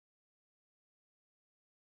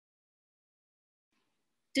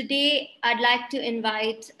Today, I'd like to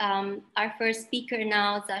invite our first speaker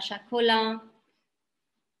now, Zasha Colah,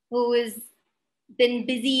 who has been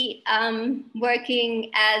busy working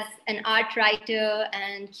as an art writer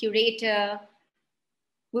and curator,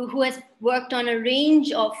 who has worked on a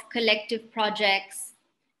range of collective projects.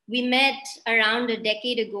 We met around a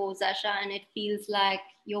decade ago, Zasha, and it feels like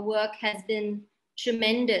your work has been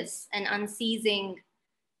tremendous and unceasing,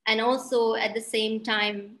 and also at the same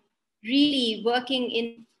time, really working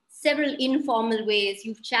in several informal ways.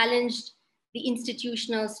 You've challenged the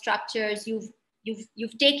institutional structures,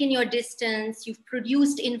 you've taken your distance, you've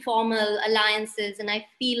produced informal alliances, and I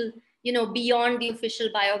feel, beyond the official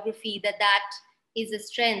biography, that is a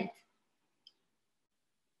strength.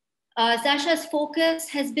 Zasha's focus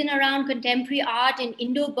has been around contemporary art in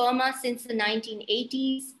Indo-Burma since the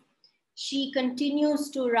 1980s. She continues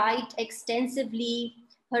to write extensively.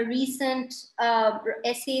 Her recent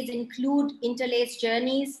essays include Interlaced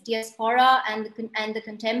Journeys, Diaspora and the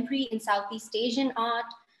Contemporary in Southeast Asian Art,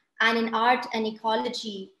 and in Art and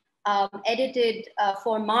Ecology, edited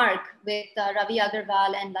for Mark with Ravi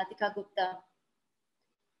Agarwal and Latika Gupta.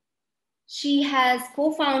 She has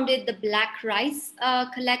co-founded the Black Rice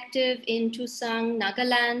Collective in Chusang,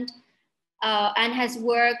 Nagaland, and has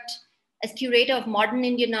worked as curator of modern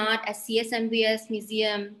Indian art at CSMVS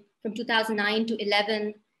Museum from 2009 to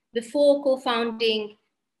 11, before co-founding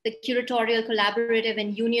the curatorial collaborative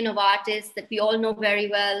and union of artists that we all know very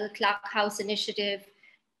well, Clark House Initiative,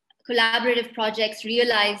 collaborative projects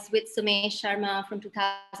realized with Sumesh Sharma from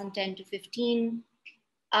 2010 to 15.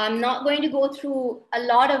 I'm not going to go through a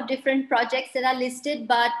lot of different projects that are listed,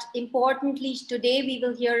 but importantly, today we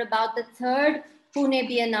will hear about the third Pune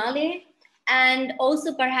Biennale, and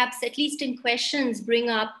also perhaps, at least in questions, bring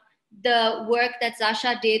up the work that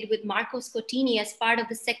Zasha did with Marco Scottini as part of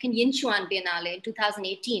the second Yinchuan Biennale in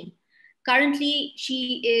 2018. Currently,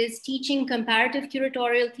 she is teaching comparative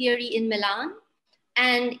curatorial theory in Milan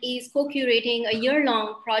and is co-curating a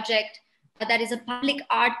year-long project that is a public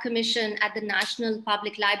art commission at the National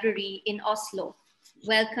Public Library in Oslo.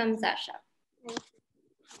 Welcome, Zasha.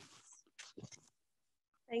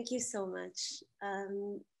 Thank you so much.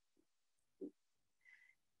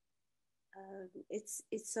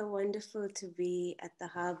 It's so wonderful to be at the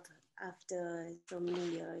Hub after so many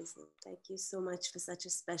years. Thank you so much for such a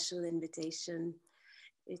special invitation.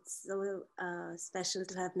 It's so special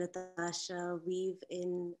to have Natasha weave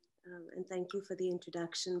in, and thank you for the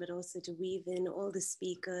introduction, but also to weave in all the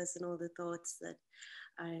speakers and all the thoughts that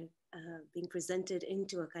are being presented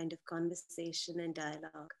into a kind of conversation and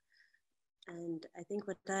dialogue. And I think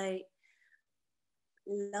what I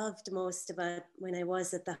loved most about when I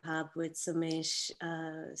was at the Hub with Sumesh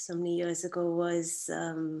so many years ago was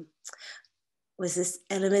this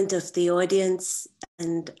element of the audience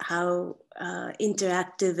and how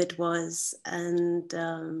interactive it was. And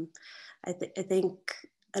I think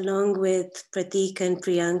along with Pratik and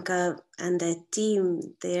Priyanka and their team,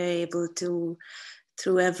 they're able to,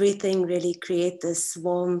 through everything, really create this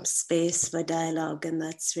warm space for dialogue. And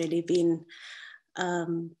that's really been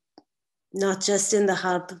not just in the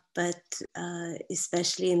Hub, but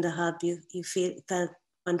especially in the Hub,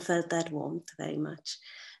 one felt that warmth very much.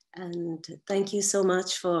 And thank you so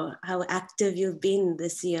much for how active you've been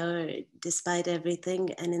this year, despite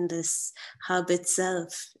everything, and in this Hub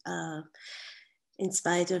itself, in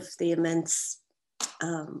spite of the immense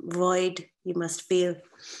void you must feel.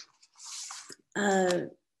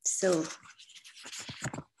 So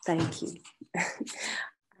thank you.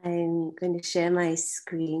 I'm going to share my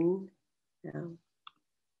screen now.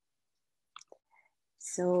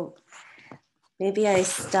 So maybe I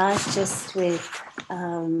start just with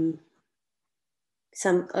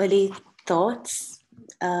some early thoughts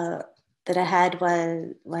that I had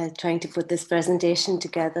while trying to put this presentation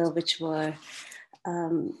together, which were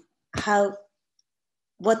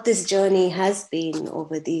what this journey has been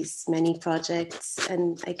over these many projects.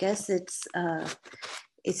 And I guess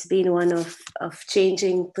it's been one of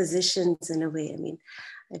changing positions in a way. I mean,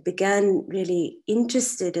 I began really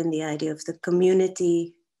interested in the idea of the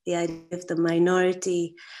community, the idea of the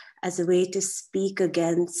minority as a way to speak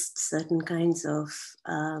against certain kinds of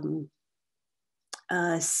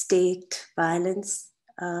state violence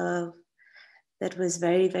that was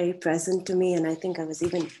very, very present to me. And I think I was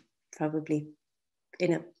even probably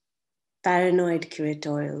in a paranoid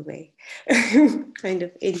curatorial way, kind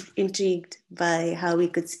of intrigued by how we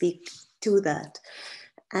could speak to that.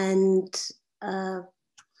 And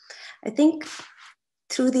I think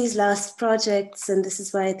through these last projects, and this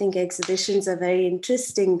is why I think exhibitions are very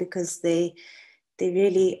interesting, because they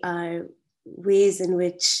really are ways in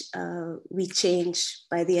which we change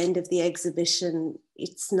by the end of the exhibition.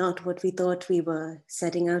 It's not what we thought we were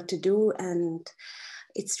setting out to do, and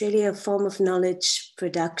it's really a form of knowledge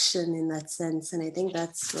production in that sense. And I think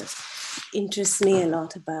that's what interests me a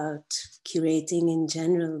lot about curating in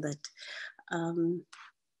general, that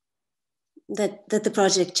that the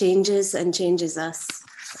project changes and changes us,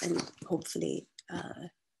 and hopefully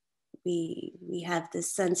we have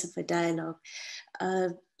this sense of a dialogue.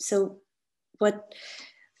 So what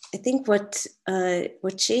I think what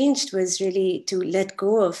changed was really to let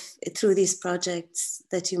go of, through these projects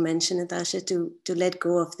that you mentioned, Natasha, to let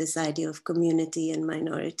go of this idea of community and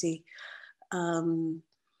minority.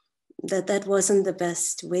 That wasn't the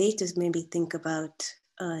best way to maybe think about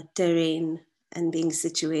terrain and being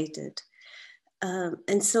situated.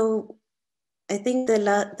 And so I think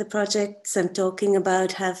the projects I'm talking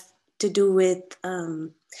about have to do with,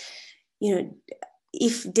 you know,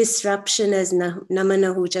 if disruption, as Naman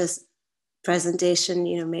Ahuja's presentation,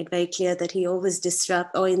 you know, made very clear that he always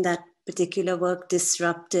disrupt, or in that particular work,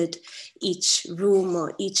 disrupted each room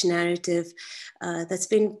or each narrative. That's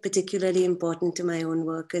been particularly important to my own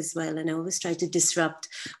work as well. And I always try to disrupt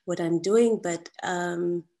what I'm doing. But I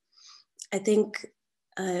think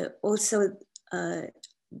also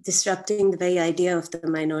disrupting the very idea of the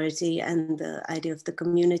minority and the idea of the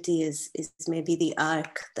community is maybe the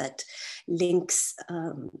arc that links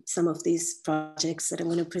some of these projects that I'm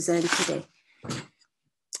going to present today.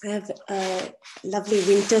 I have a lovely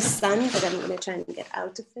winter sun, but I'm going to try and get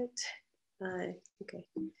out of it. Okay.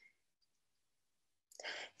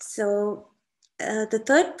 So the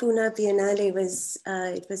third Pune Biennale was,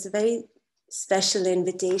 it was a very special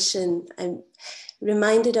invitation. I'm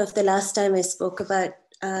reminded of the last time I spoke about,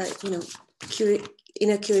 you know,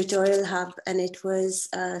 in a curatorial hub, and it was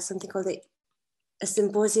something called a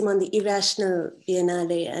symposium on the irrational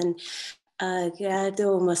Biennale, and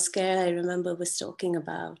Gerardo Mosquera, I remember, was talking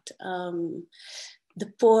about the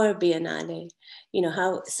poor Biennale, you know,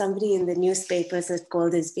 how somebody in the newspapers had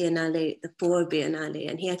called this Biennale the poor Biennale,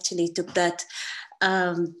 and he actually took that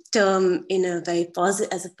term in a very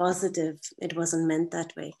positive, as a positive. It wasn't meant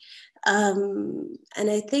that way. And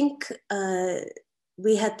I think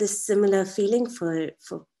we had this similar feeling for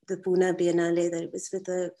the Pune Biennale, that it was with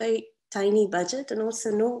a very tiny budget, and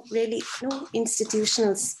also no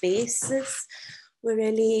institutional spaces were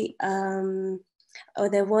really, or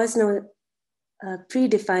there was no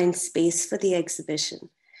predefined space for the exhibition.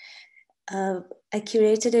 I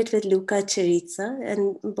curated it with Luca Cerizza,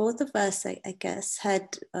 and both of us, I guess,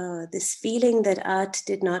 had this feeling that art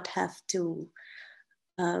did not have to,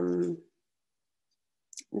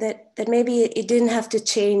 that maybe it didn't have to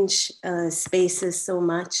change spaces so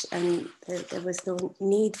much, and there was no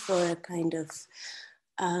need for a kind of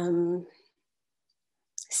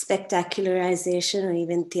spectacularization or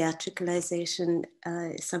even theatricalization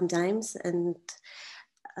sometimes. And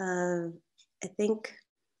I think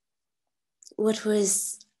what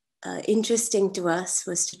was interesting to us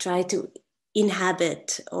was to try to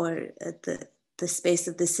inhabit or the space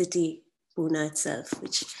of the city, Pune itself,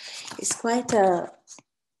 which is quite a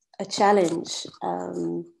challenge.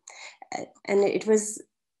 And it was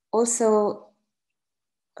also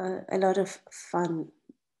a lot of fun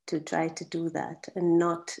to try to do that and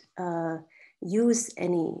not use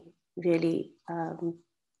any really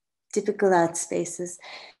typical art spaces.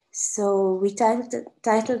 So we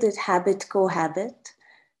titled it Habit Cohabit,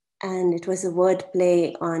 and it was a word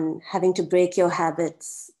play on having to break your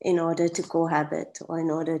habits in order to cohabit, or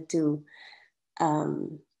in order to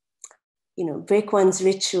you know, break one's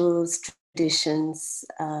rituals, traditions,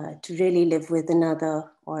 to really live with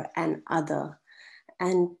another or an other.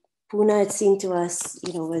 And Pune, it seemed to us,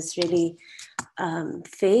 you know, was really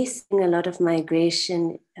facing a lot of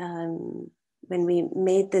migration. When we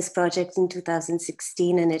made this project in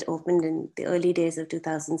 2016 and it opened in the early days of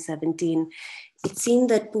 2017, it seemed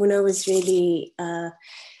that Pune was really,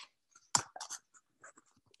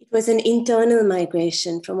 it was an internal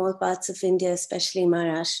migration from all parts of India, especially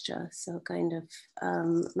Maharashtra. So kind of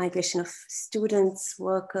migration of students,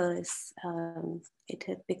 workers. It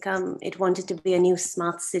had become, it wanted to be a new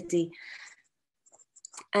smart city.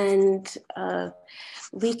 And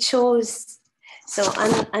we chose, so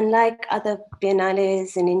unlike other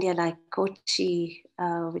biennales in India, like Kochi,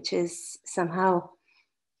 which is somehow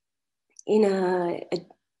in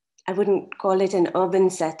I wouldn't call it an urban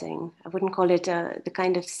setting. I wouldn't call it the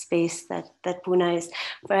kind of space that Pune is.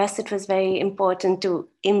 For us, it was very important to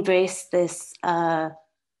embrace this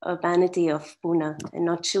urbanity of Pune and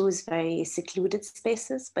not choose very secluded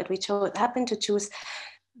spaces, but we happened to choose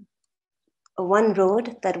one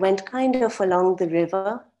road that went kind of along the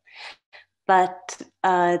river, but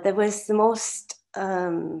there was the most,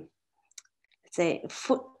 let's say,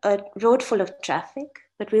 a road full of traffic,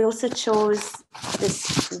 but we also chose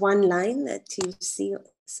this one line that you see.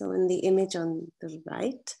 So in the image on the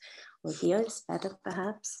right, or here is better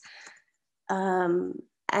perhaps.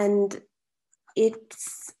 And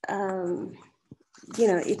it's,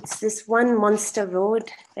 it's this one monster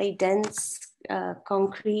road, very dense,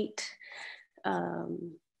 concrete,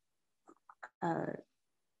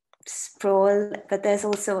 sprawl, but there's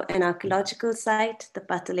also an archaeological site, the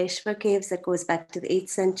Pataleshwar caves, that goes back to the 8th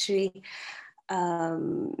century.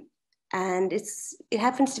 And it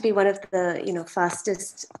happens to be one of the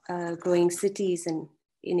fastest growing cities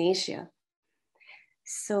in Asia.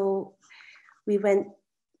 So we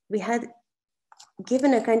had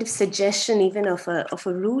given a kind of suggestion even of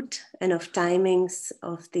a route and of timings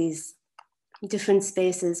of these different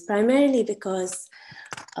spaces, primarily because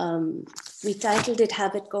we titled it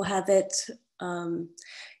Habit, Cohabit,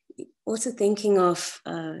 also thinking of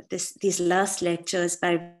these last lectures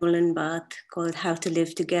by Roland Barthes called How to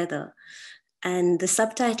Live Together. And the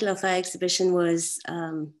subtitle of our exhibition was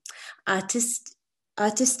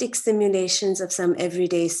Artistic Simulations of Some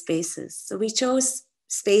Everyday Spaces. So we chose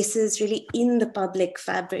spaces really in the public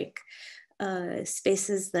fabric,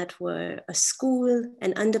 spaces that were a school,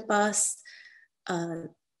 an underpass, a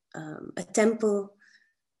temple,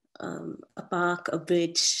 a park, a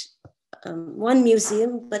bridge, one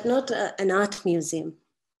museum, but not an art museum,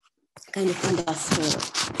 kind of industrial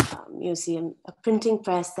museum, a printing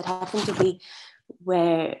press that happened to be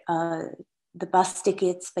where the bus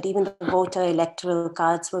tickets, but even the voter electoral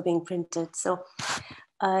cards were being printed. So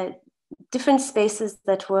different spaces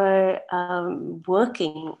that were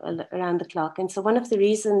working around the clock. And so one of the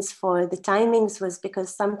reasons for the timings was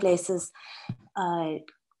because some places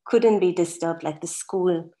couldn't be disturbed, like the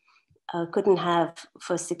school couldn't have,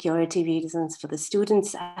 for security reasons, for the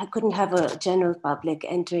students, I couldn't have a general public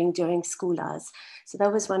entering during school hours. So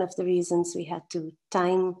that was one of the reasons we had to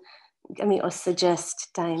or suggest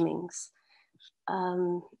timings.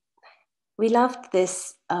 We loved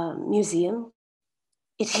this museum.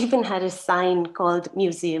 It even had a sign called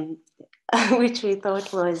Museum, which we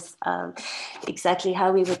thought was exactly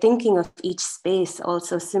how we were thinking of each space,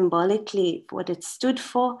 also symbolically what it stood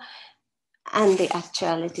for and the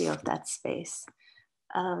actuality of that space.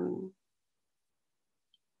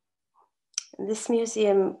 This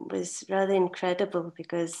museum was rather incredible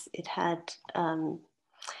because it had,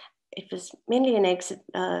 it was mainly an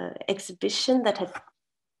exhibition that had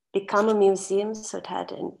become a museum. So it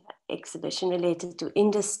had an exhibition related to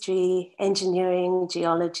industry, engineering,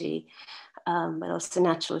 geology, but also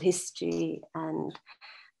natural history. And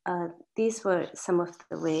these were some of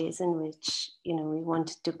the ways in which we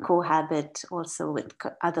wanted to cohabit also with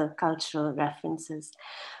other cultural references.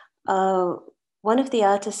 One of the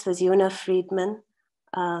artists was Yona Friedman,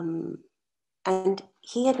 and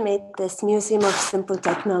he had made this Museum of Simple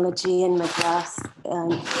Technology in Madras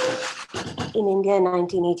in India in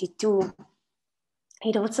 1982.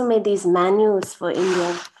 He'd also made these manuals for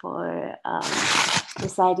India for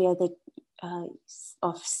this idea that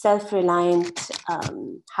of self-reliant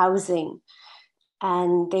housing.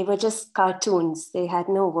 And they were just cartoons. They had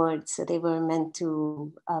no words, so they were meant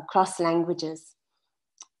to cross languages.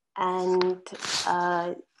 And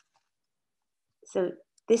so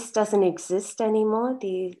this doesn't exist anymore,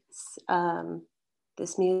 this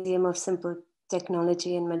Museum of Simple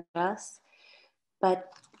Technology in Madras. But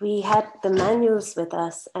we had the manuals with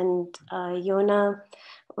us, and Yona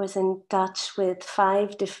was in touch with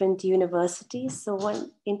 5 different universities. So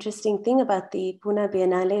one interesting thing about the Pune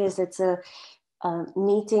Biennale is it's a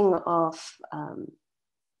meeting of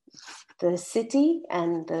the city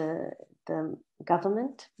and the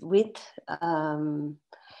government with a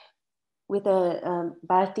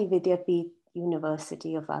Bharati Vidyapeeth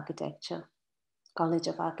University of Architecture, College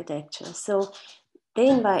of Architecture. So we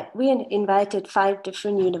invited 5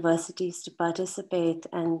 different universities to participate,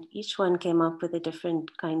 and each one came up with a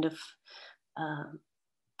different kind of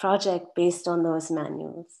project based on those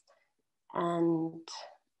manuals. And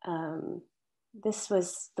this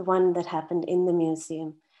was the one that happened in the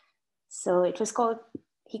museum. So it was called,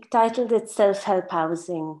 he titled it Self-Help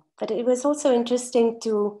Housing, but it was also interesting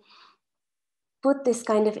to put this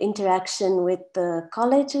kind of interaction with the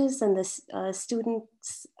colleges and the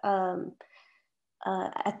students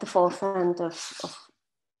at the forefront of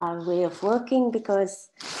our way of working,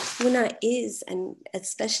 because Pune is, and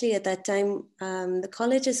especially at that time, the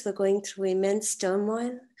colleges were going through immense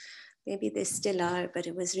turmoil. Maybe they still are, but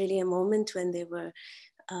it was really a moment when they were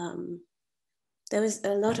there was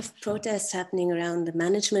a lot of protest happening around the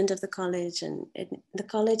management of the college, and the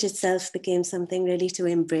college itself became something really to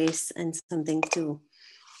embrace and something to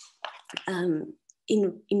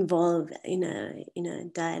involve in a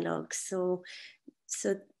dialogue. So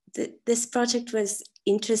this project was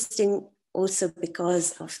interesting also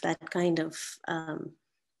because of that kind of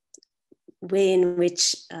way in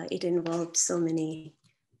which it involved so many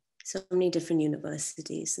different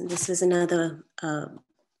universities. And this was another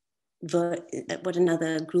what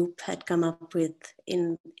another group had come up with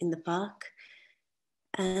in the park.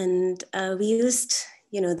 And we used,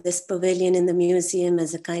 this pavilion in the museum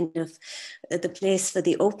as a kind of the place for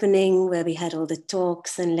the opening, where we had all the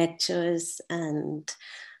talks and lectures. And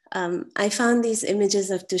I found these images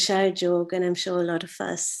of Tushar Jog, and I'm sure a lot of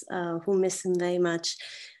us who miss him very much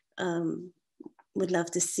would love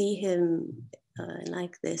to see him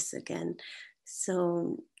like this again.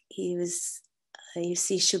 So he was, you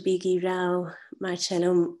see Shubhigi Rao,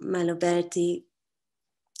 Marcello Maloberti,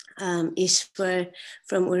 Ishwar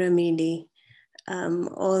from Uramili,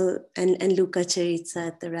 all and Luca Cerizza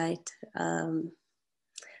at the right.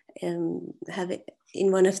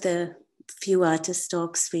 In one of the few artist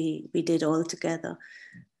talks we did all together.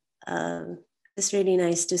 It's really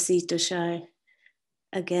nice to see Tushar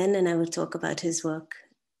again, and I will talk about his work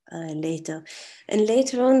later. And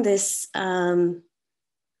later on, this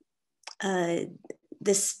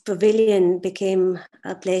pavilion became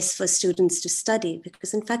a place for students to study,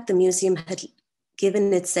 because in fact the museum had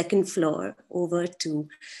given its second floor over to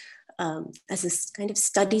as a kind of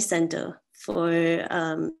study center for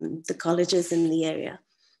the colleges in the area,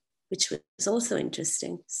 which was also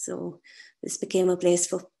interesting. So this became a place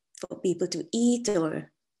for people to eat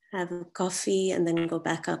or have a coffee and then go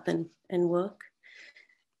back up and work.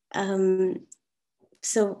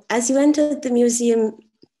 So as you entered the museum,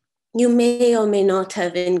 you may or may not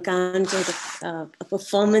have encountered a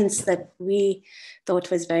performance that we thought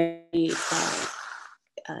was very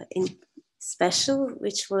special,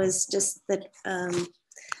 which was just that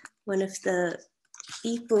one of the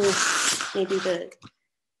people, maybe the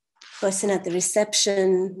person at the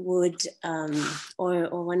reception would,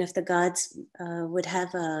 or one of the guards would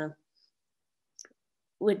have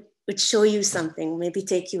would show you something, maybe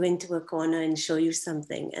take you into a corner and show you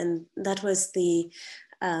something. And that was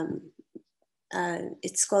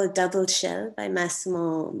it's called Double Shell by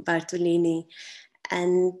Massimo Bartolini.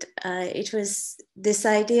 And it was this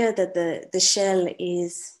idea that the shell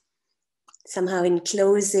is somehow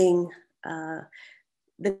enclosing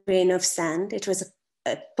the grain of sand. It was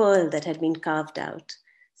a pearl that had been carved out.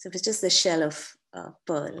 So it was just the shell of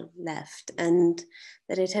pearl left, and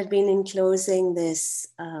that it had been enclosing this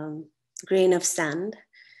grain of sand.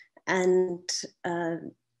 And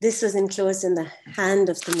this was enclosed in the hand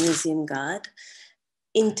of the museum guard,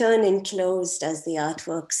 in turn enclosed as the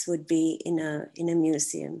artworks would be in a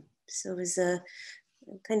museum. So it was a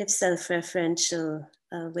kind of self-referential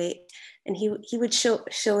way. And he would show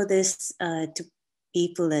this to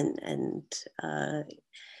people and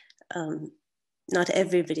not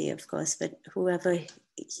everybody, of course, but whoever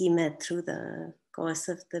he met through the course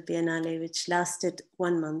of the Biennale, which lasted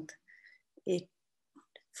 1 month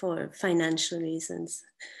for financial reasons.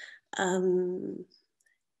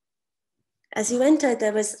 As you entered,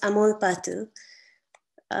 there was Amol Patil.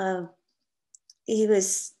 He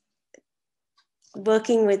was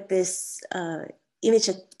working with this image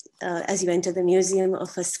as you enter the museum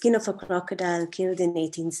of a skin of a crocodile killed in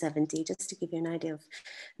 1870, just to give you an idea of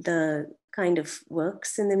the kind of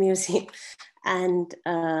works in the museum. And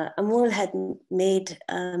Amol had made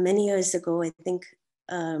many years ago, I think,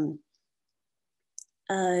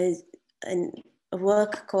 a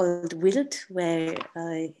work called Wilt, where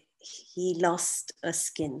he lost a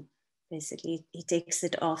skin. Basically, he takes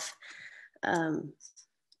it off. And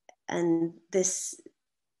this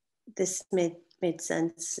made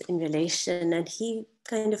sense in relation. And he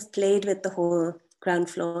kind of played with the whole ground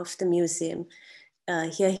floor of the museum.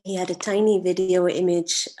 Here he had a tiny video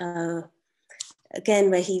image, again,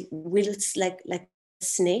 where he wilts like a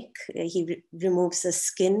snake. He removes the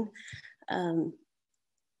skin.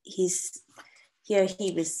 Here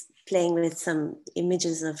he was playing with some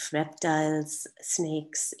images of reptiles,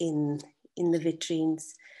 snakes in the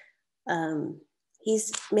vitrines.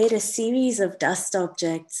 He's made a series of dust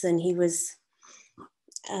objects, and he was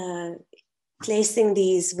placing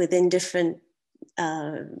these within different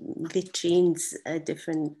vitrines,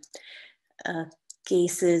 different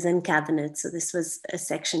cases and cabinets. So this was a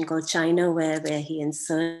section called Chinaware, where he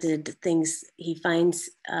inserted things he finds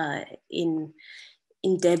in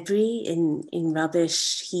debris, in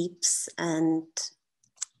rubbish heaps, and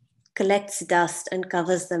collects dust and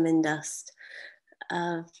covers them in dust.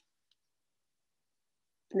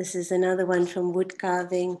 This is another one from wood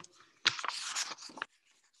carving.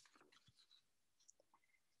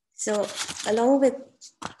 So along with,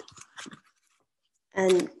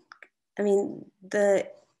 and I mean,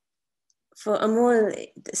 for Amol,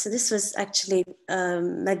 so this was actually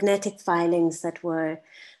magnetic filings that were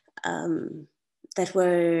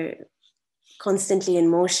constantly in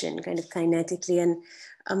motion, kind of kinetically. And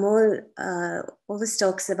Amol always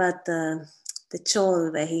talks about the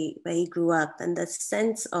chol where he grew up, and the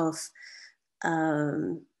sense of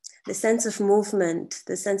movement,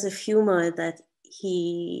 the sense of humor that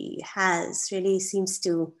he has really seems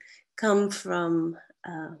to come from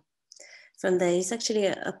there. He's actually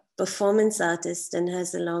a performance artist and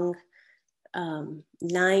has a long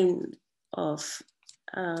line of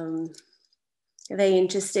a very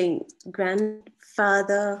interesting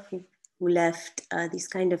grandfather who left these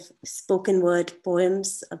kind of spoken word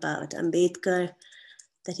poems about Ambedkar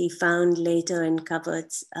that he found later in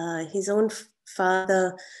cupboards. His own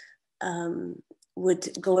father would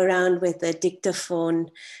go around with a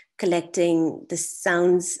dictaphone collecting the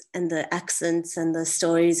sounds and the accents and the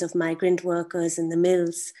stories of migrant workers in the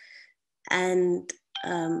mills. And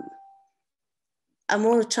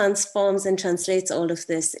Amol transforms and translates all of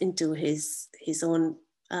this into his own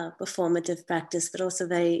performative practice, but also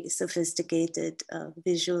very sophisticated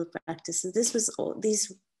visual practices. This was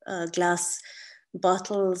these glass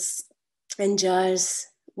bottles and jars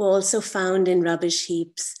were also found in rubbish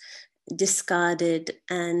heaps, discarded,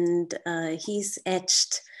 and he's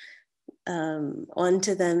etched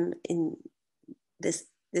onto them in this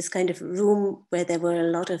kind of room where there were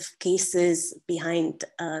a lot of cases behind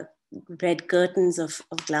red curtains of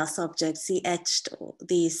glass objects. He etched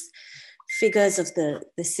these figures of the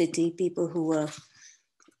city, people who were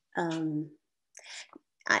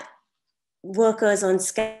workers on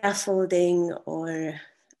scaffolding or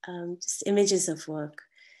just images of work.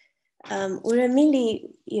 Uramili,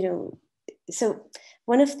 so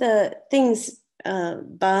one of the things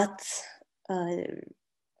Bhatt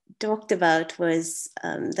talked about was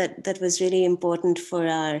that was really important for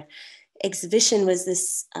our exhibition was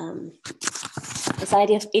this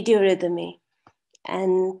idea of idiorhythmy,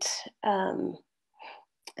 and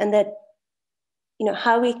that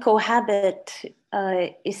how we cohabit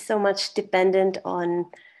is so much dependent on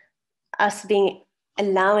us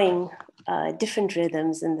allowing different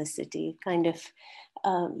rhythms in the city, kind of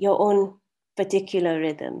your own particular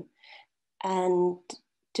rhythm, and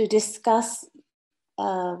to discuss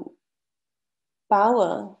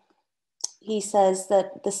power. He says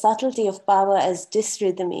that the subtlety of power as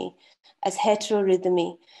dysrhythmy, as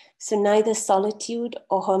heterorhythmy, so neither solitude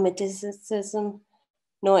or hermeticism,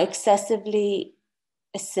 nor excessively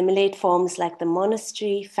assimilate forms like the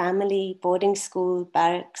monastery, family, boarding school,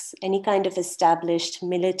 barracks, any kind of established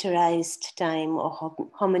militarized time or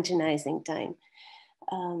homogenizing time.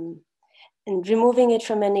 And removing it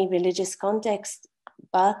from any religious context,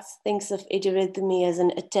 Bhatt thinks of idiorhythmy as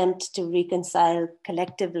an attempt to reconcile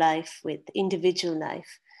collective life with individual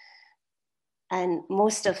life. And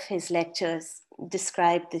most of his lectures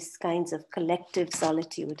describe these kinds of collective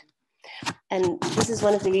solitude. And this is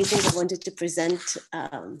one of the reasons I wanted to present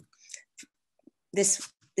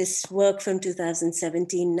this work from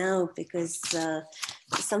 2017 now, because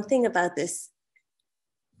something about this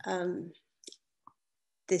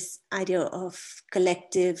this idea of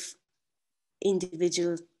collective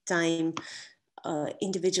individual time,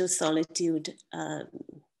 individual solitude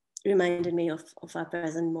reminded me of our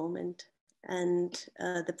present moment, and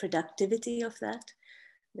the productivity of that,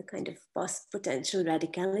 the kind of potential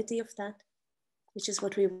radicality of that, which is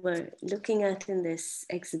what we were looking at in this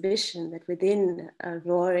exhibition, that within a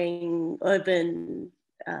roaring urban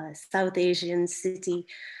South Asian city,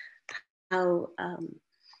 how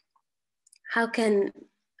can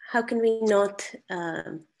we not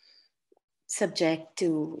subject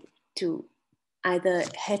to either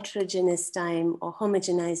heterogeneous time or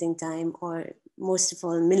homogenizing time, or most of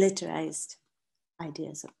all militarized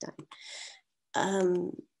ideas of time.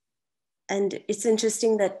 And it's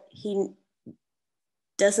interesting that he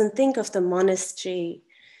doesn't think of the monastery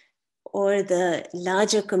or the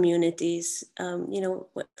larger communities.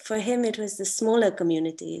 For him, it was the smaller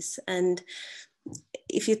communities. And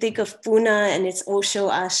if you think of Pune and its Osho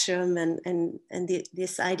ashram and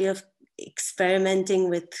this idea of experimenting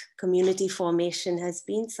with community formation has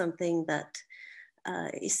been something that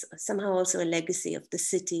is somehow also a legacy of the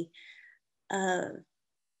city. And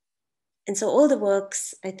so all the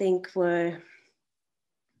works, I think, were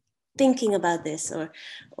thinking about this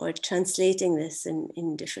or translating this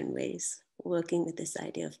in different ways, working with this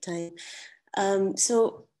idea of time.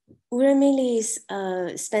 So Uramilis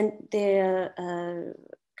spent their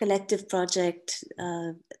collective project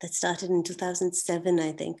that started in 2007,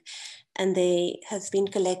 I think, and they have been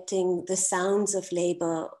collecting the sounds of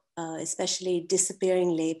labor, especially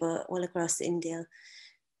disappearing labor, all across India.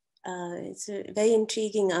 It's a very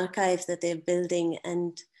intriguing archive that they're building,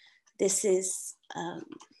 and this is,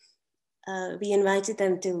 we invited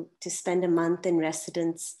them to spend a month in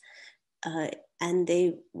residence, and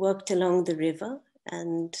they worked along the river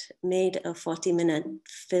and made a 40-minute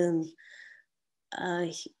film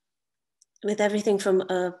with everything from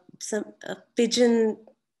a pigeon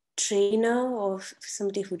trainer or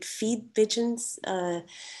somebody who'd feed pigeons, a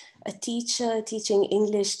teacher teaching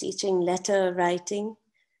English, teaching letter writing,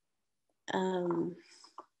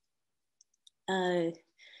 a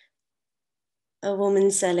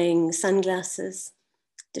woman selling sunglasses,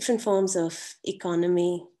 different forms of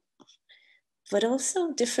economy, but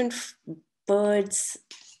also different birds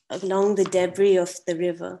along the debris of the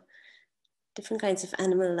river, different kinds of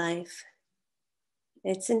animal life.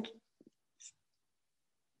 It's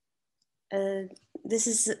this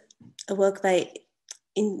is a work by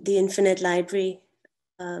the Infinite Library,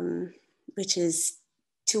 which is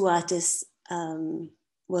two artists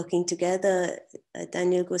working together,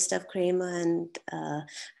 Daniel Gustav Kramer and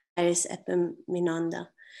Iris Epem Minonda.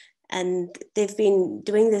 And they've been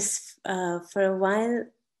doing this for a while,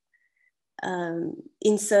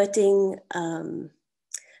 inserting,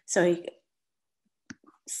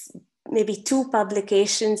 maybe two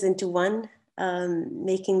publications into one,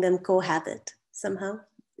 making them cohabit somehow,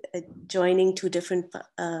 joining two different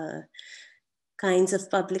kinds of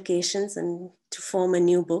publications and to form a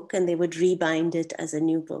new book, and they would rebind it as a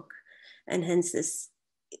new book. And hence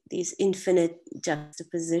these infinite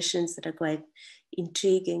juxtapositions that are quite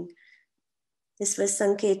intriguing. This was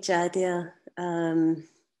Sanket Jadia,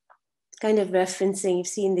 kind of referencing, you've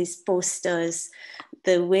seen these posters,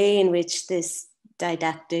 the way in which this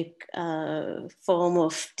didactic form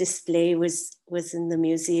of display was in the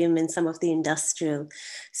museum and some of the industrial.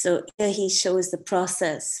 So here he shows the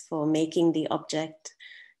process for making the object,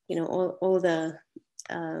 you know, all the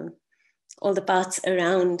parts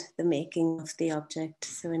around the making of the object.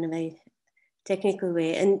 So in a very technical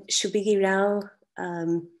way. And Shubhigi Rao,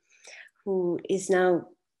 who is now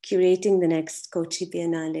curating the next Kochi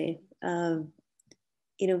Biennale,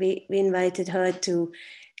 you know, we invited her to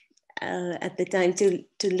at the time to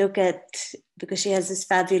look at, because she has this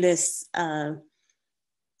fabulous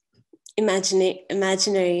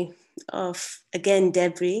imaginary of, again,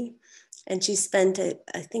 debris. And she spent,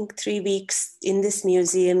 I think, 3 weeks in this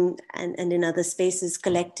museum and in other spaces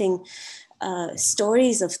collecting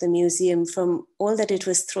stories of the museum, from all that it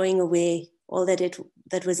was throwing away, all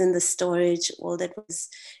that was in the storage, all that was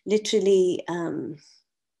literally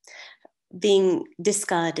being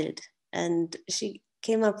discarded. And she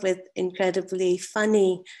came up with incredibly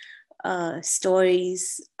funny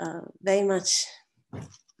stories, very much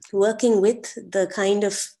working with the kind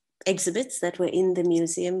of exhibits that were in the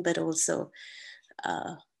museum, but also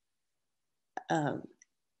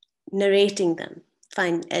narrating them,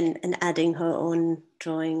 and adding her own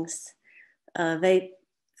drawings. Very,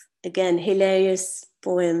 again, hilarious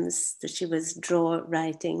poems that she was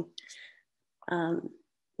writing.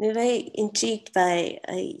 We're very intrigued by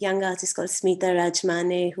a young artist called Smita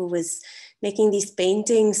Rajmane, who was making these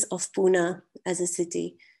paintings of Pune as a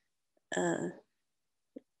city, from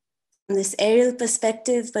this aerial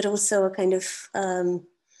perspective, but also a kind of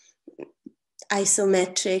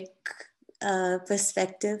isometric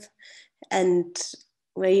perspective, and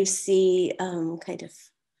where you see kind of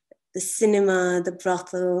the cinema, the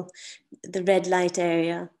brothel, the red light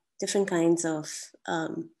area, different kinds of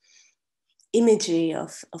imagery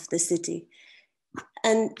of the city.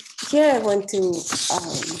 And here I want to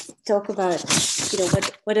talk about, you know,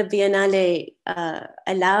 what a Biennale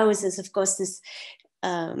allows is, of course, this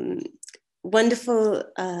wonderful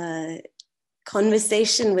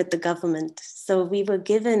conversation with the government. So we were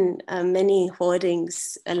given many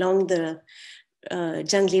hoardings along the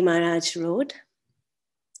Jangli Maharaj Road,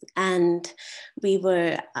 and we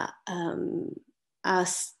were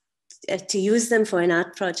asked to use them for an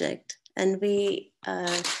art project. And we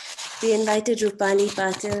invited Rupali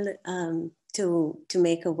Patil to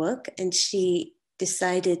make a work, and she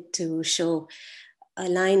decided to show a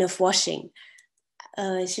line of washing.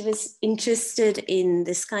 She was interested in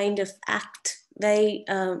this kind of act, very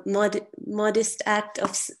modest act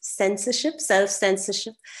of censorship,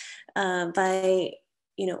 self-censorship, by,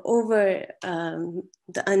 you know, over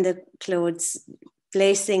the underclothes,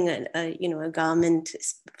 placing a garment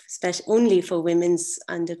only for women's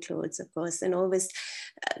underclothes, of course, and always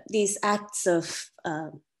these acts of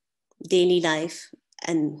daily life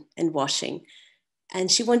and washing. And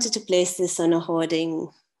she wanted to place this on a hoarding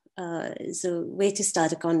as a way to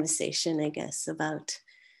start a conversation, I guess, about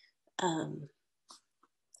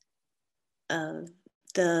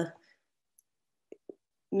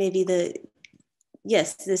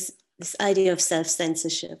this idea of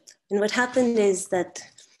self-censorship. And what happened is that,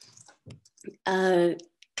 and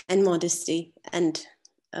modesty and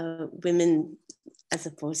women, as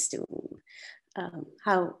opposed to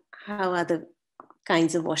how other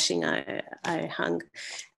kinds of washing are hung.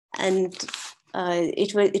 And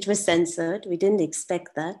it was censored. We didn't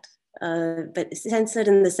expect that. But censored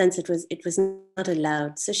in the sense it was not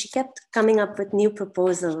allowed. So she kept coming up with new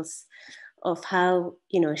proposals of how,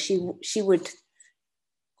 she would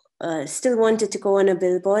still wanted to go on a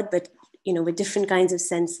billboard, but with different kinds of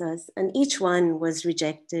censors, and each one was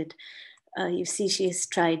rejected. You see, she has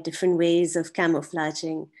tried different ways of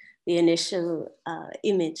camouflaging the initial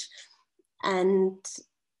image, and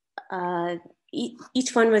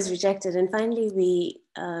each one was rejected. And finally, we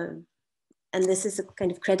and this is a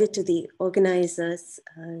kind of credit to the organizers,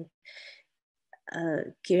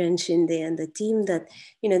 Kiran Shinde and the team, that,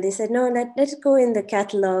 they said, no, let it go in the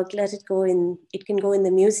catalog, it can go in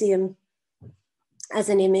the museum as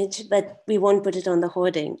an image, but we won't put it on the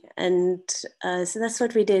hoarding. And so that's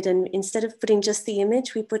what we did. And instead of putting just the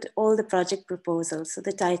image, we put all the project proposals. So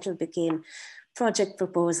the title became Project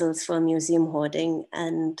Proposals for Museum Hoarding.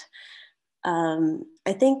 And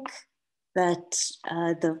I think that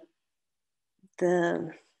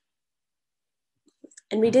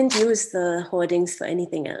and we didn't use the hoardings for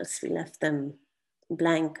anything else. We left them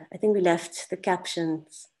blank. I think we left the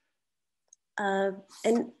captions. And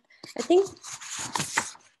I think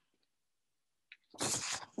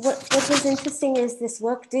what was interesting is this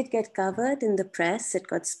work did get covered in the press. It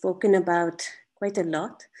got spoken about quite a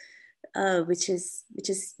lot, which is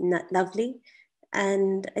not lovely.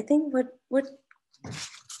 And I think what's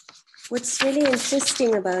really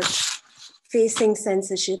interesting about facing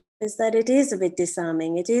censorship is that it is a bit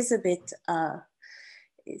disarming. It is a bit,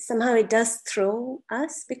 somehow it does throw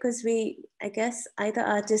us, because I guess either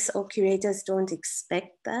artists or curators don't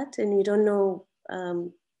expect that, and you don't know,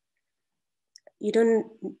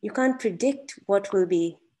 you can't predict what will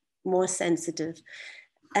be more sensitive.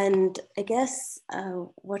 And I guess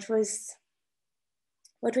what was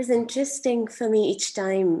interesting for me each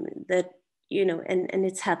time that, and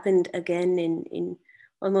it's happened again in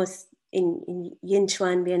almost in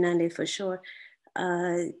Yinchuan Biennale for sure.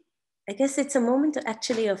 I guess it's a moment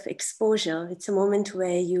actually of exposure. It's a moment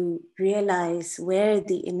where you realize where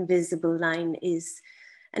the invisible line is.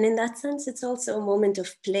 And in that sense, it's also a moment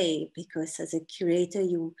of play, because as a curator,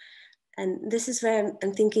 and this is where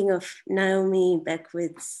I'm thinking of Naomi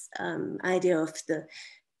Beckwith's idea of the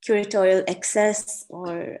curatorial excess,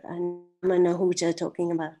 or Mana Huja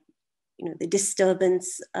talking about, the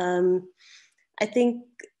disturbance. I think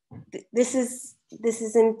this is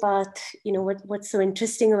in part, what's so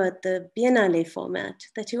interesting about the Biennale format,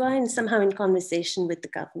 that you are somehow in conversation with the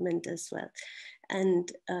government as well.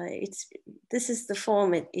 And this is the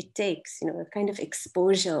form it takes, a kind of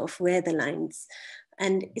exposure of where the lines,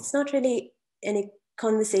 and it's not really any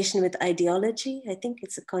conversation with ideology. I think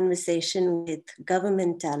it's a conversation with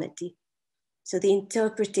governmentality. So the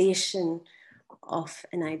interpretation of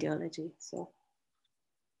an ideology. So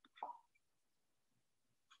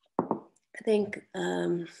I think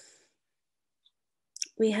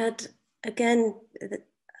we had, again,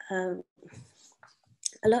 a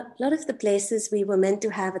lot of the places we were meant to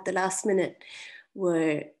have at the last minute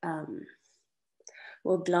were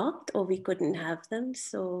blocked, or we couldn't have them.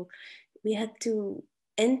 So we had to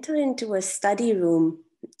enter into a study room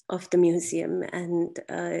of the museum, and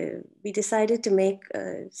we decided to make,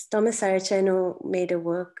 Thomas Saraceno made a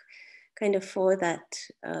work kind of for that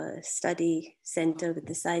study center, with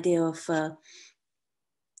this idea of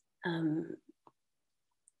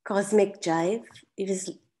cosmic jive. It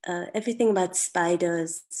was everything about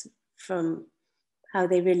spiders, from how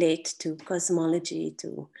they relate to cosmology,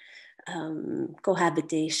 to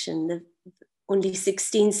cohabitation. Only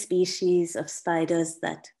 16 species of spiders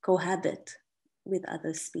that cohabit with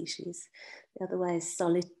other species, otherwise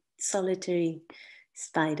solitary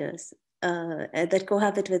spiders that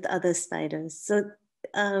cohabit with other spiders. So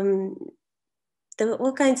there were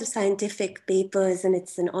all kinds of scientific papers, and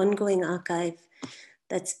it's an ongoing archive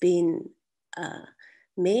that's been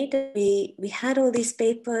made. We had all these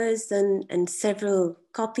papers and several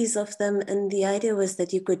copies of them, and the idea was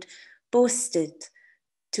that you could post it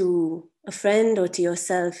to a friend or to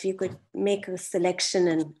yourself. You could make a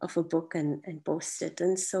selection of a book and post it.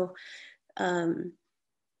 And so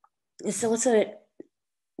it's also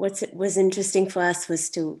what was interesting for us was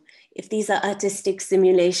to, if these are artistic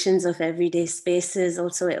simulations of everyday spaces,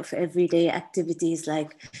 also of everyday activities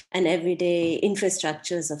like, and everyday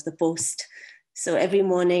infrastructures of the post. So every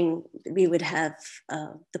morning we would have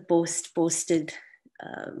the post posted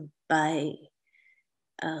by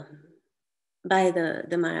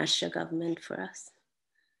the Maharashtra government for us.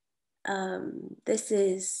 This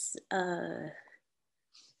is,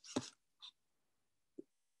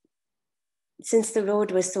 since the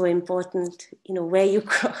road was so important, you know, where you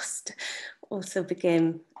crossed also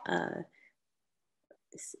became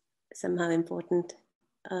somehow important.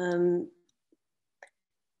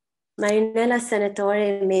 Marinella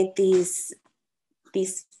Senatore made these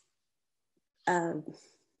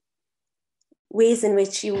ways in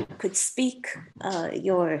which you could speak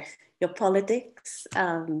your politics,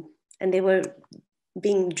 and they were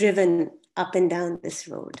being driven up and down this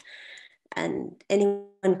road, and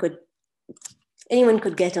anyone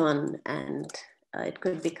could get on, and it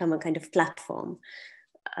could become a kind of platform.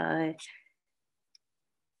 And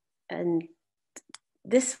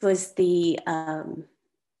this was the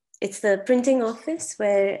it's the printing office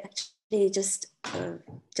where actually just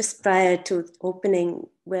prior to opening,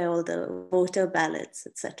 where all the voter ballots,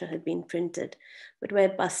 etc., had been printed, but where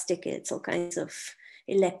bus tickets, all kinds of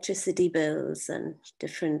electricity bills and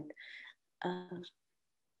different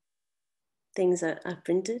things are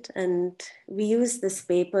printed. And we used this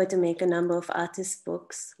paper to make a number of artist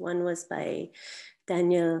books. One was by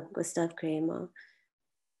Daniel Gustav Kramer.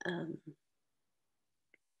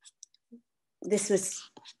 This was,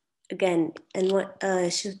 again, and what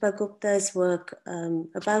Shilpa Gupta's work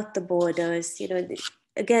about the borders, you know,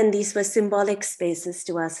 again, these were symbolic spaces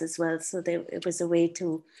to us as well. So it was a way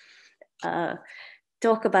to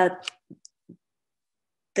talk about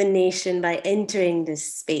the nation by entering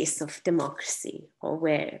this space of democracy, or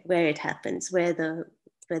where it happens, where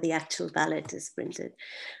the actual ballot is printed,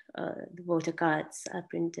 the voter cards are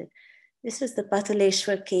printed. This was the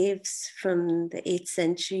Pataleshwar caves from the 8th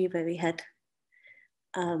century, where we had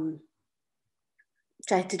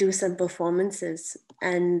tried to do some performances.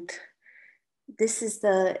 And this is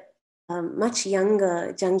the much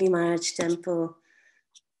younger Jangli Maharaj temple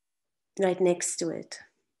right next to it.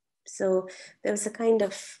 So there was a kind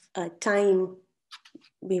of time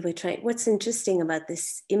we were trying. What's interesting about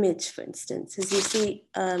this image, for instance, is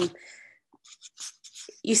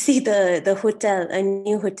you see the hotel, a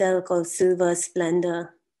new hotel called Silver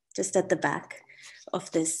Splendor, just at the back of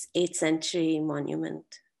this 8th century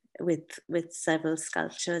monument with several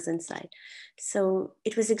sculptures inside. So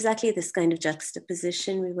it was exactly this kind of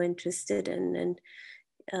juxtaposition we were interested in, and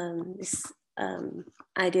this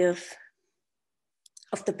idea of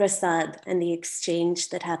the prasad and the exchange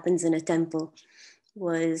that happens in a temple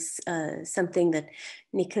was something that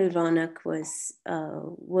Nikhil Ronak was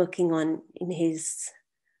working on in his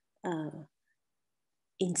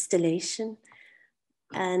installation.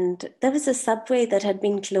 And there was a subway that had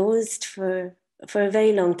been closed for a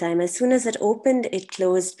very long time. As soon as it opened, it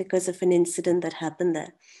closed because of an incident that happened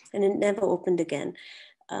there, and it never opened again.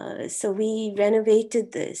 So we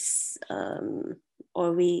renovated this,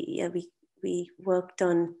 or we worked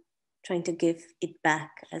on trying to give it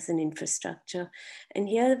back as an infrastructure. And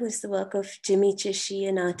here was the work of Jimmy Chishi,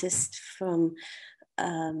 an artist from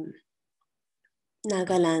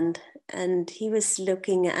Nagaland, and he was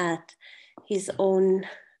looking at his own,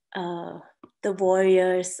 the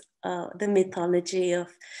warriors, the mythology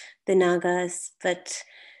of the Nagas, but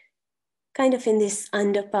kind of in this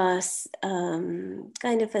underpass,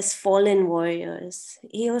 kind of as fallen warriors.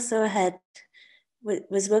 He also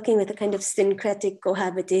was working with a kind of syncretic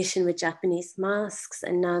cohabitation with Japanese masks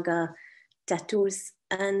and Naga tattoos.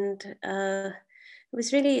 And it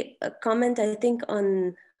was really a comment, I think,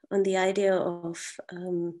 on the idea of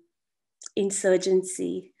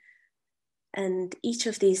insurgency. And each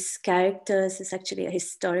of these characters is actually a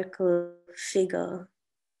historical figure.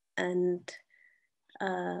 And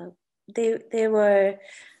they were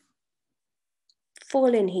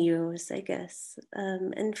fallen heroes, I guess.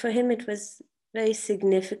 And for him, it was very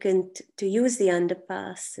significant to use the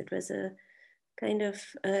underpass. It was a kind of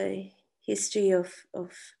a history of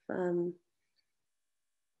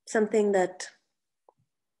something that,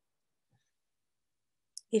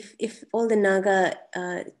 if all the Naga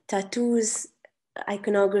tattoos,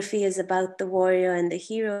 iconography is about the warrior and the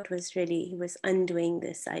hero, it was really, he was undoing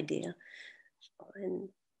this idea. And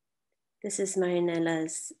this is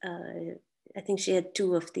Marinella's, I think she had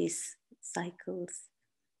 2 of these cycles.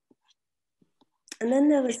 And then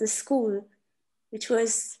there was the school, which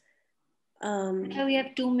was... Okay, we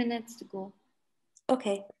have 2 minutes to go.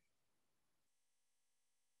 Okay.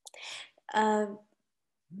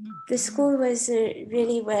 The school was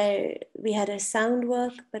really where we had a sound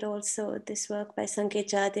work, but also this work by Sanket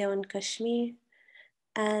Jadeh on Kashmir,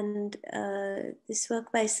 and this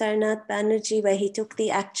work by Sarnath Banerjee, where he took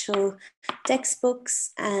the actual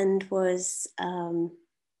textbooks and was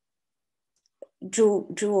drew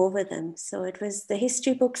over them. So it was the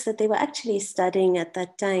history books that they were actually studying at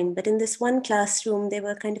that time. But in this one classroom, they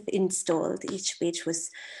were kind of installed. Each page was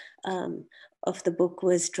of the book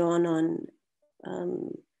was drawn on.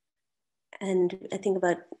 And I think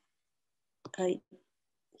about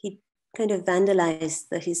he kind of vandalized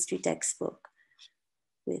the history textbook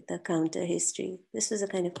with a counter history. This was a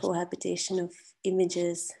kind of cohabitation of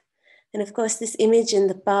images. And of course, this image in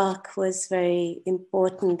the park was very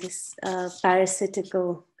important, this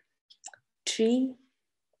parasitical tree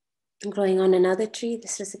growing on another tree.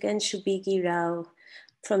 This was again Shubigi Rao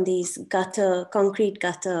from these concrete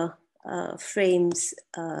gutter frames.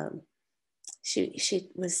 She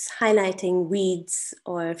was highlighting weeds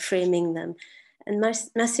or framing them. And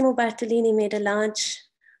Massimo Bartolini made a large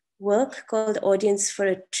work called Audience for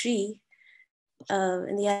a Tree.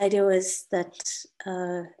 And the idea was that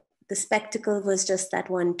the spectacle was just that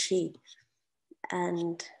one tree.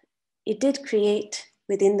 And it did create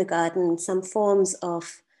within the garden some forms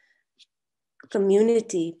of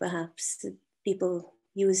community, perhaps. People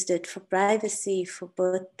used it for privacy, for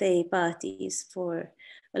birthday parties, for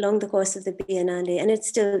along the course of the Biennale, and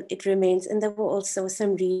it remains. And there were also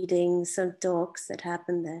some readings, some talks that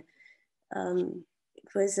happened there.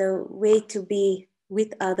 It was a way to be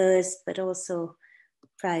with others, but also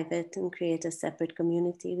private and create a separate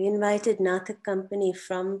community. We invited Natak Company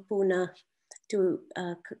from Pune to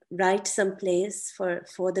write some plays for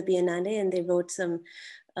the Biennale, and they wrote some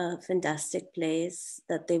fantastic plays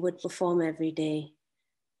that they would perform every day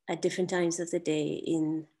at different times of the day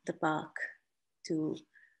in the park to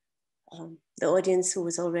the audience who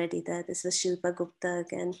was already there. This was Shilpa Gupta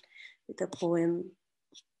again with a poem.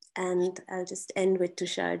 And I'll just end with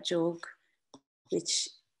Tushar Jog, which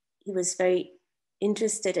he was very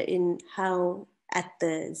interested in how at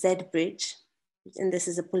the Z Bridge, and this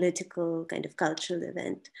is a political kind of cultural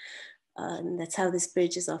event, and that's how this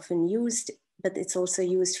bridge is often used, but it's also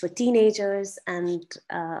used for teenagers. And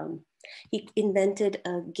he invented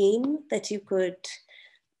a game that you could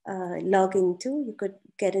log into. You could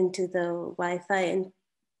get into the Wi-Fi and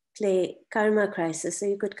play Karma Crisis. So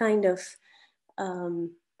you could kind of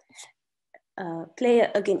play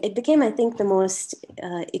a game. It became, I think, the most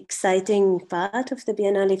exciting part of the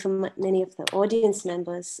Biennale for many of the audience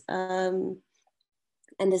members. And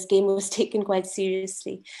this game was taken quite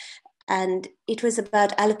seriously. And it was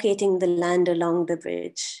about allocating the land along the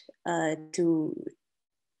bridge to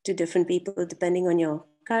different people, depending on your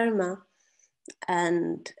karma.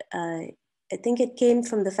 And I think it came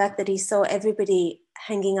from the fact that he saw everybody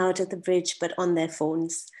hanging out at the bridge, but on their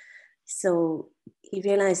phones. So he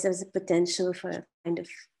realized there was a potential for a kind of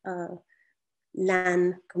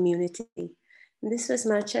LAN community. And this was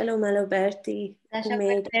Marcello Maloberti, Zasha,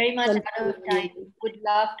 we're very much out of time. Would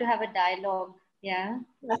love to have a dialogue. Yeah?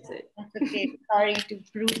 That's it. That's okay. Sorry to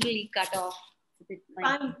brutally cut off.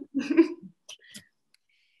 Fine.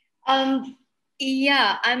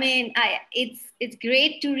 Yeah, I mean, it's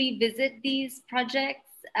great to revisit these projects.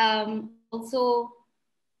 Also,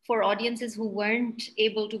 for audiences who weren't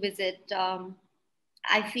able to visit,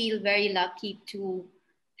 I feel very lucky to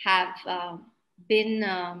have been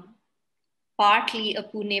partly a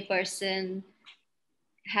Pune person,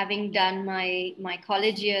 having done my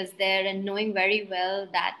college years there and knowing very well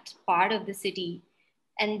that part of the city,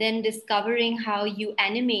 and then discovering how you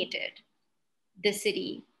animated the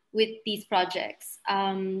city with these projects.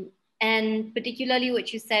 And particularly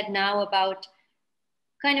what you said now about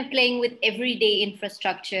kind of playing with everyday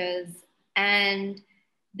infrastructures and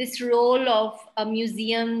this role of a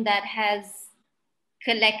museum that has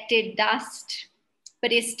collected dust,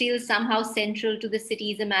 but is still somehow central to the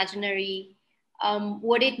city's imaginary,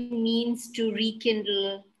 what it means to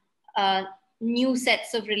rekindle new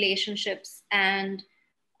sets of relationships and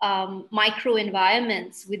micro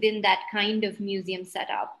environments within that kind of museum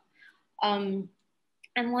setup. I'm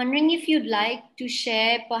wondering if you'd like to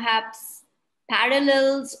share perhaps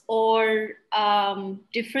parallels or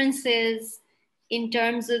differences in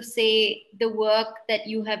terms of, say, the work that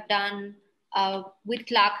you have done with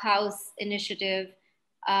Clark House Initiative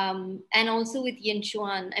and also with Yin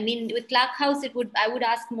Chuan. I mean, with Clark House, I would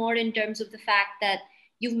ask more in terms of the fact that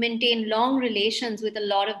you've maintained long relations with a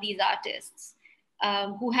lot of these artists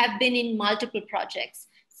who have been in multiple projects.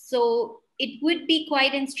 So it would be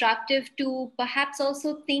quite instructive to perhaps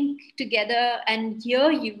also think together and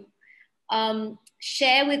hear you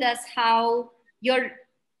share with us how your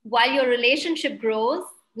while your relationship grows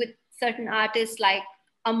with certain artists like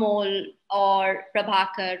Amol or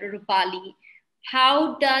Prabhakar or Rupali,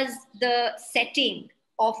 how does the setting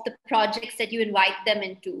of the projects that you invite them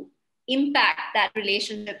into impact that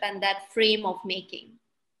relationship and that frame of making?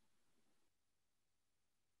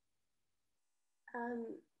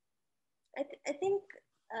 I think,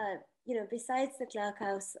 you know, besides the Clark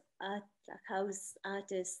House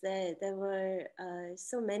artists, there were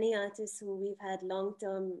so many artists who we've had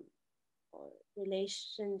long-term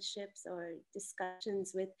relationships or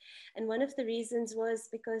discussions with. And one of the reasons was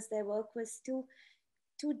because their work was too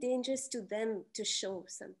dangerous to them to show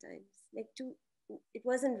sometimes. Like it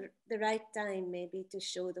wasn't the right time maybe to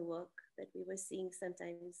show the work that we were seeing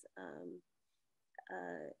sometimes.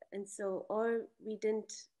 And so, or we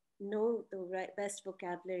didn't know the best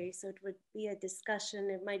vocabulary. So it would be a discussion,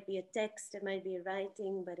 it might be a text, it might be a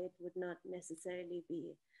writing, but it would not necessarily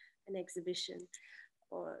be an exhibition,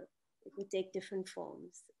 or it would take different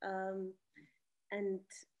forms. And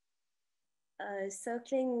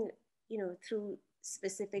circling, you know, through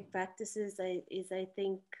specific practices I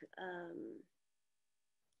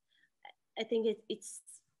think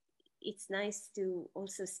it's nice to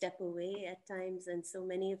also step away at times, and so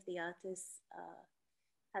many of the artists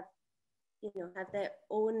have their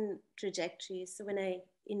own trajectories. So when I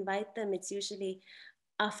invite them, it's usually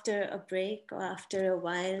after a break or after a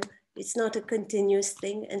while. It's not a continuous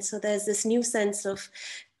thing, and so there's this new sense of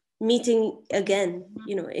meeting again,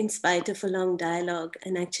 you know, in spite of a long dialogue,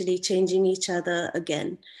 and actually changing each other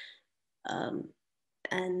again.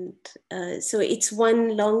 So it's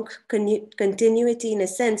one long continuity in a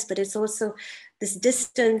sense, but it's also this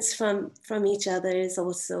distance from each other is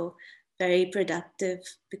also very productive,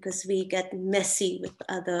 because we get messy with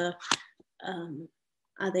other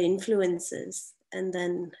influences and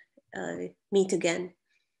then meet again.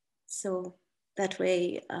 So that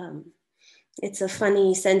way, it's a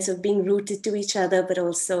funny sense of being rooted to each other, but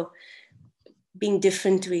also being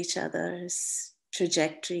different to each other's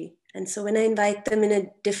trajectory. And so when I invite them in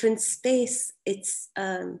a different space, it's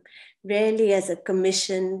rarely as a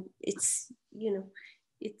commission. It's, you know,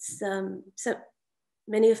 it's so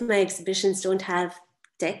many of my exhibitions don't have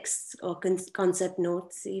texts or concept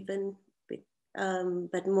notes even,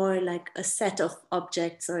 but more like a set of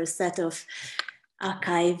objects or a set of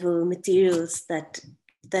archival materials that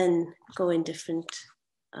then go in different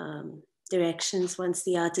directions once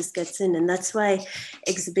the artist gets in. And that's why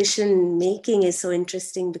exhibition making is so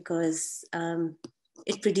interesting, because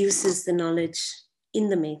it produces the knowledge in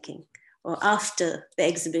the making, or after the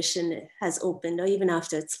exhibition has opened, or even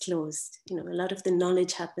after it's closed. You know, a lot of the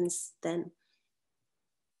knowledge happens then.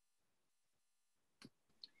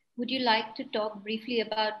 Would you like to talk briefly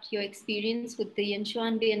about your experience with the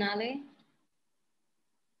Yinchuan Biennale?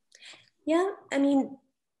 Yeah, I mean,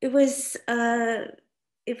 it was a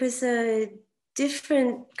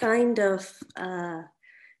different kind of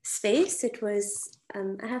space. It was,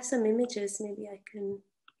 I have some images, maybe I can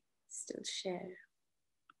still share.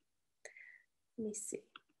 Let me see.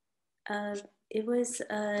 It was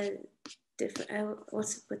different. I will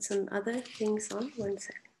also put some other things on, 1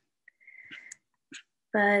 second.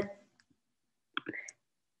 But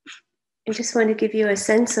I just want to give you a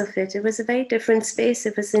sense of it. It was a very different space.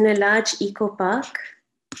 It was in a large eco park.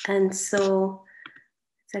 And so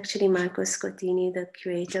it's actually Marco Scottini, the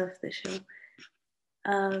curator of the show.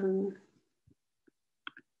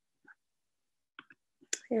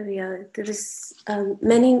 Here we are. There was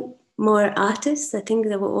many more artists. I think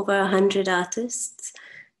there were over 100 artists.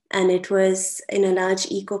 And it was in a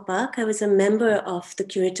large eco park. I was a member of the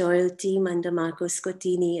curatorial team under Marco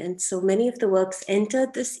Scottini. And so many of the works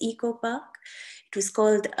entered this eco park. It was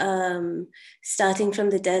called Starting from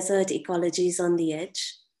the Desert, Ecologies on the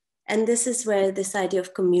Edge. And this is where this idea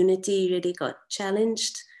of community really got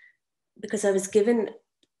challenged, because I was given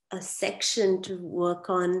a section to work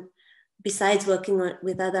on, besides working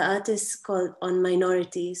with other artists, called on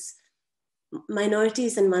minorities and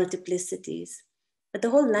multiplicities. But the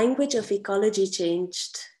whole language of ecology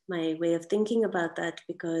changed my way of thinking about that,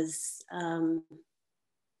 because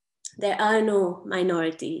there are no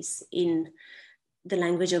minorities in the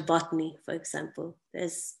language of botany, for example.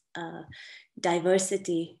 There's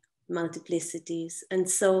diversity, multiplicities. And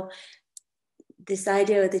so this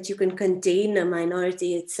idea that you can contain a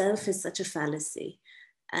minority itself is such a fallacy.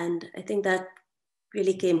 And I think that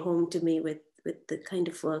really came home to me with the kind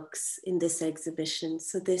of works in this exhibition.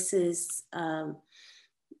 So this is a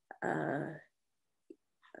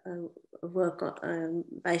work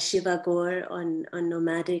by Shiva Gore on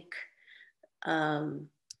nomadic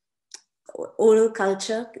oral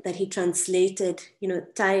culture that he translated, you know,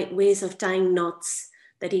 ways of tying knots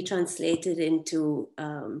that he translated into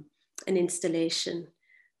an installation,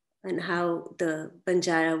 and how the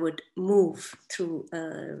Banjara would move through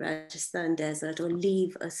a Rajasthan desert or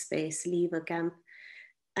leave a space, leave a camp.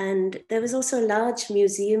 And there was also a large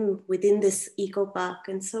museum within this eco park.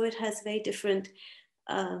 And so it has very different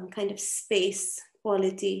kind of space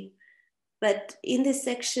quality. But in this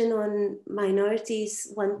section on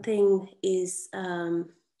minorities, one thing is, that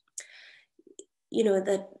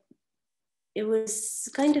it was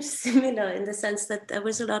kind of similar in the sense that there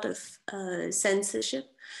was a lot of censorship,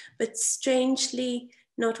 but strangely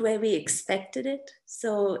not where we expected it.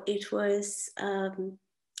 So it was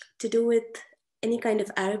to do with any kind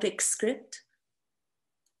of Arabic script.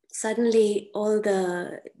 Suddenly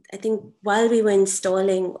I think while we were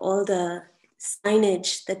installing all the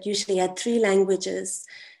signage that usually had 3 languages,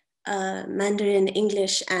 Mandarin,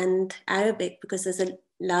 English, and Arabic, because there's a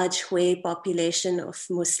large Hui population of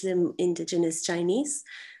Muslim indigenous Chinese,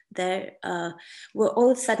 there were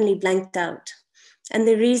all suddenly blanked out. And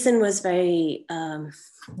the reason was very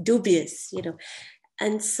dubious,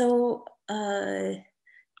 And so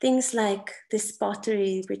things like this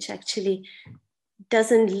pottery, which actually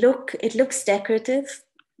it looks decorative,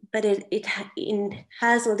 but it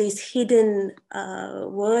has all these hidden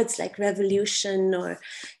words like revolution or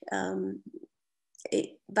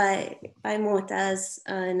by Mu'taz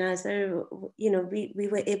Nazar, we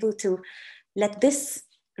were able to let this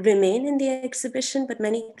remain in the exhibition, but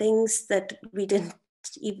many things that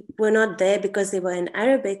were not there because they were in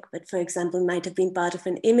Arabic, but for example, might have been part of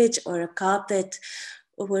an image or a carpet,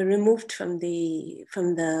 or were removed from the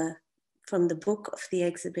book of the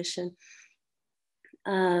exhibition.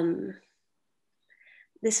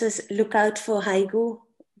 This was Look Out for Haigu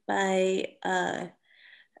by,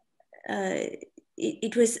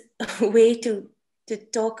 it was a way to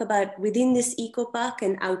talk about within this eco park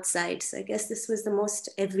and outside. So I guess this was the most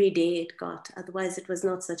everyday it got. Otherwise it was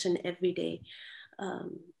not such an everyday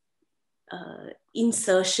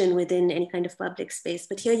insertion within any kind of public space.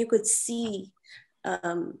 But here you could see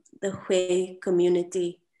the Hui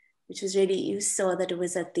community, which was really, you saw that it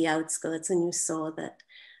was at the outskirts, and you saw that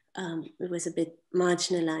it was a bit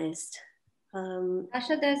marginalized.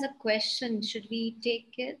 Zasha, there's a question. Should we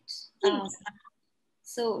take it?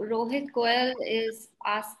 So Rohit Goel is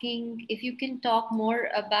asking if you can talk more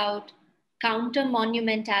about counter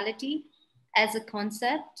monumentality as a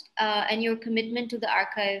concept and your commitment to the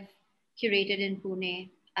archive curated in Pune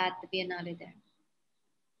at the Biennale there.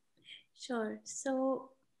 Sure. So,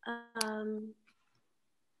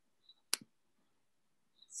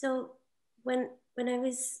 when I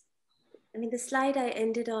was, the slide I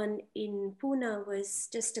ended on in Pune was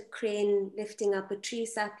just a crane lifting up a tree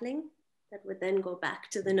sapling that would then go back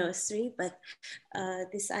to the nursery. But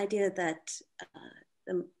this idea that,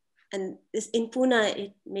 and this in Pune,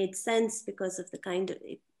 it made sense because of the kind of,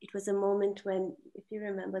 it was a moment when, if you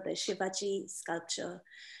remember, the Shivaji sculpture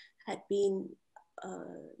had been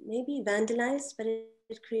maybe vandalized, but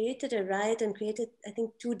it created a riot and created, I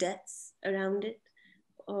think, 2 deaths around it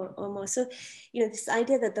or more. So, this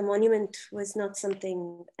idea that the monument was not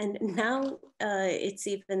something, and now it's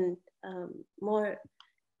even more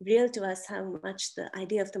real to us how much the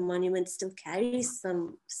idea of the monument still carries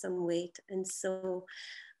some weight. And so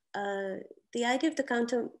the idea of the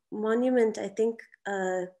counter monument, I think,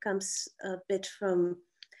 comes a bit from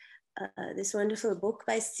this wonderful book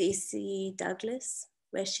by Stacey Douglas,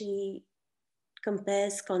 where she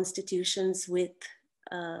compares constitutions with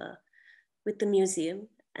the museum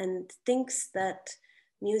and thinks that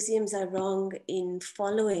museums are wrong in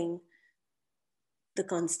following the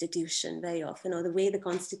Constitution very often, or the way the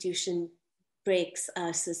Constitution breaks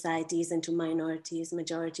our societies into minorities,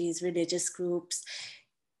 majorities, religious groups,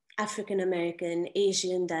 African American,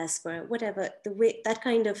 Asian diaspora, whatever, the way, that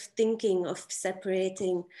kind of thinking of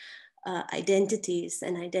separating identities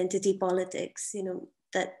and identity politics,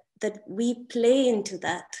 that we play into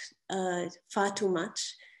that far too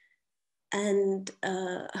much. And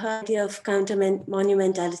her idea of counter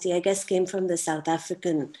monumentality, I guess, came from the South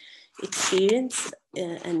African experience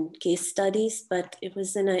and case studies, but it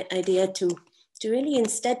was an idea to really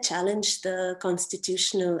instead challenge the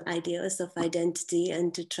constitutional ideas of identity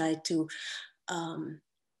and to try to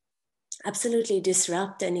absolutely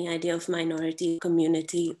disrupt any idea of minority,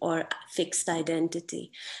 community, or fixed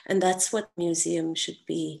identity. And that's what museum should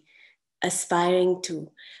be aspiring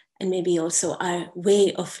to, and maybe also our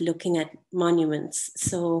way of looking at monuments.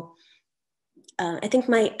 So I think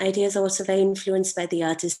my ideas are also very influenced by the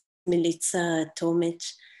artist Milica Tomic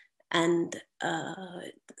and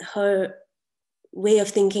her way of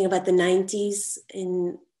thinking about the 90s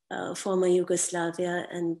in former Yugoslavia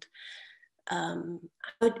and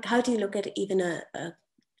how do you look at even a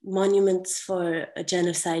monuments for a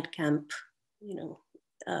genocide camp? You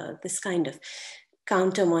know, this kind of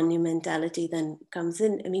counter monumentality then comes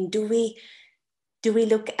in. I mean, do we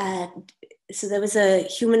look at, so there was a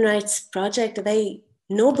human rights project, a very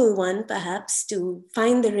noble one perhaps, to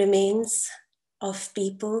find the remains of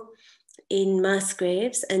people in mass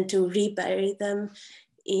graves and to rebury them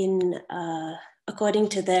in according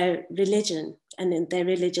to their religion and in their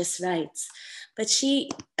religious rites. But she,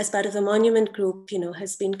 as part of the monument group, you know,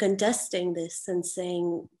 has been contesting this and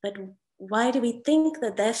saying, but why do we think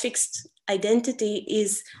that their fixed identity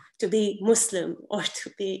is to be Muslim or to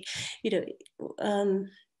be, you know,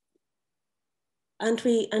 aren't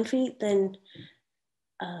we then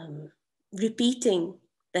repeating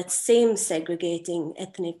that same segregating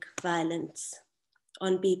ethnic violence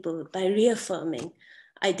on people by reaffirming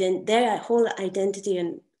their whole identity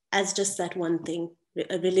and as just that one thing,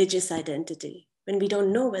 a religious identity, when we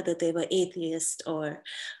don't know whether they were atheist or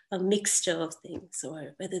a mixture of things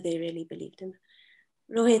or whether they really believed in.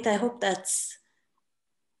 Rohit, I hope that's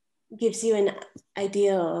gives you an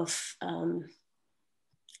idea of,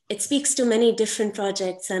 it speaks to many different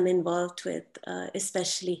projects I'm involved with,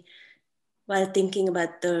 especially while thinking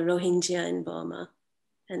about the Rohingya in Burma.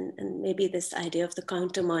 And maybe this idea of the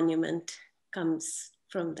counter monument comes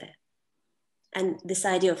from there. And this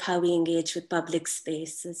idea of how we engage with public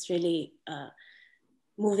space is really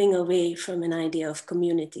moving away from an idea of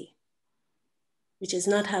community, which is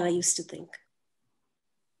not how I used to think.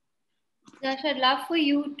 Zasha, I'd love for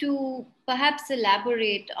you to perhaps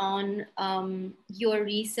elaborate on your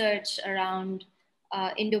research around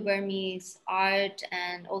Indo-Burmese art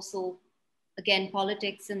and also, again,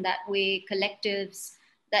 politics in that way, collectives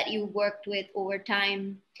that you worked with over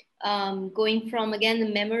time, going from, again, the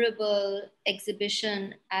memorable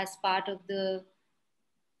exhibition as part of the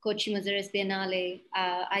Kochi Mazares Biennale,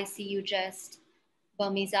 I See You Dressed,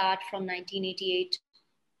 Burmese Art from 1988,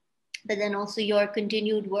 but then also your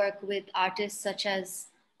continued work with artists such as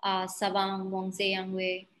Savang, Wongze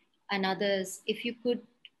Yangwe, and others. If you could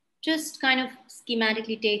just kind of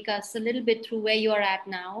schematically take us a little bit through where you are at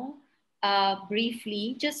now,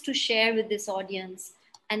 briefly, just to share with this audience.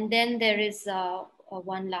 And then there is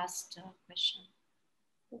one last question.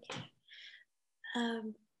 Okay.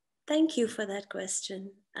 Thank you for that question.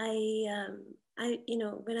 You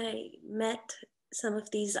know, when I met some of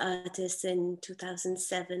these artists in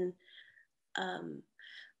 2007,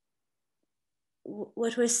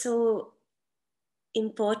 what was so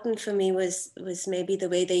important for me was maybe the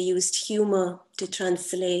way they used humor to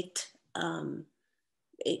translate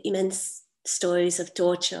immense stories of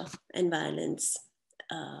torture and violence,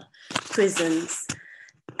 prisons.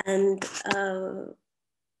 And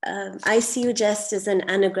I See You Just as an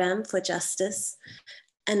anagram for justice.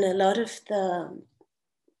 And a lot of the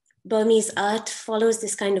Burmese art follows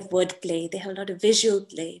this kind of wordplay. They have a lot of visual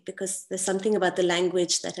play because there's something about the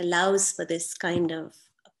language that allows for this kind of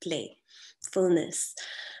playfulness.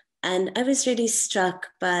 And I was really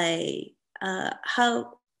struck by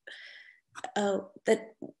how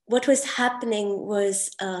that what was happening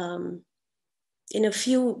was in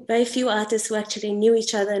very few artists who actually knew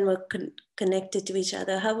each other and were connected to each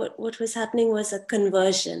other. What was happening was a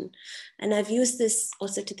conversion. And I've used this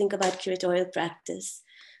also to think about curatorial practice.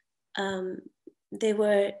 They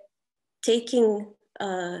were taking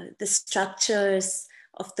the structures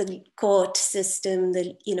of the court system,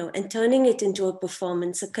 and turning it into a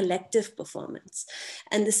performance, a collective performance.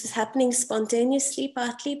 And this is happening spontaneously,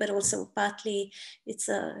 partly, but also partly it's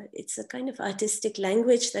a kind of artistic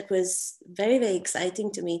language that was very, very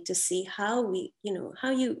exciting to me to see how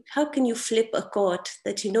how can you flip a court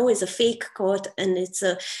that is a fake court and it's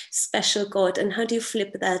a special court, and how do you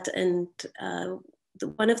flip that? And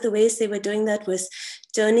one of the ways they were doing that was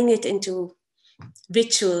turning it into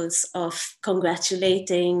rituals of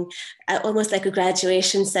congratulating, almost like a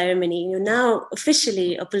graduation ceremony. You're now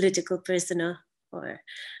officially a political prisoner, or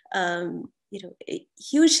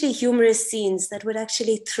hugely humorous scenes that would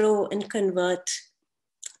actually throw and convert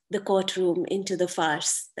the courtroom into the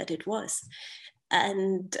farce that it was.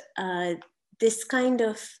 And this kind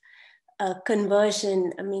of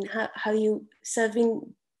conversion, I mean, how you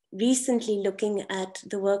serving recently looking at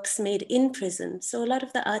the works made in prison. So a lot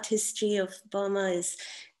of the art history of Burma is,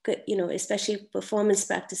 especially performance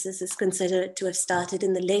practices, is considered to have started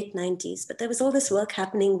in the late 90s, but there was all this work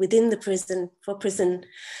happening within the prison for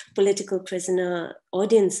political prisoner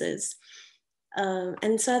audiences.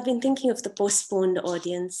 And so I've been thinking of the postponed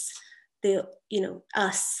audience,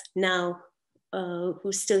 us now,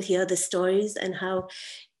 who still hear the stories, and how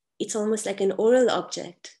it's almost like an oral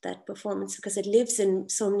object, that performance, because it lives in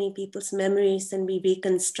so many people's memories and we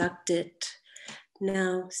reconstruct it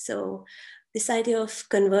now. So this idea of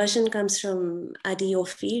conversion comes from Adi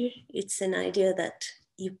Ophir. It's an idea that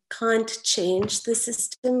you can't change the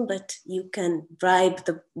system, but you can bribe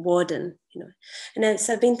the warden, you know. And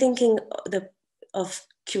so I've been thinking of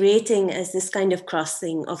curating as this kind of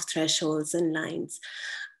crossing of thresholds and lines.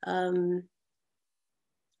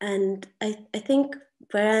 And I think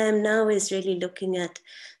where I am now is really looking at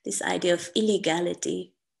this idea of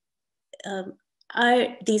illegality.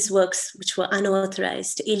 Are these works which were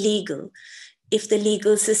unauthorized illegal if the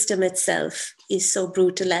legal system itself is so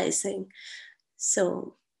brutalizing?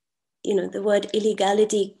 So, you know, the word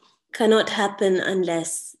illegality cannot happen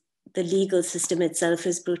unless the legal system itself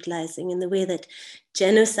is brutalizing, in the way that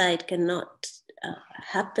genocide cannot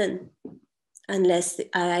happen unless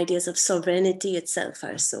our ideas of sovereignty itself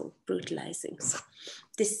are so brutalizing. So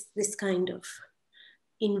this kind of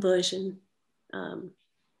inversion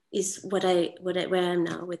is where I am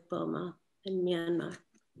now with Burma and Myanmar.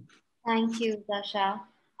 Thank you, Zasha.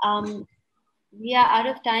 We are out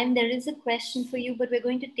of time. There is a question for you, but we're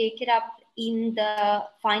going to take it up in the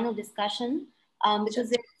final discussion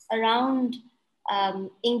because it's around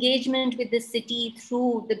engagement with the city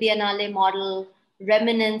through the Biennale model,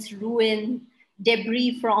 remnants, ruin,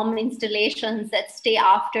 debris from installations that stay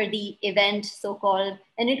after the event, so-called.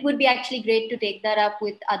 And it would be actually great to take that up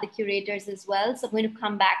with other curators as well. So I'm going to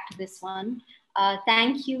come back to this one.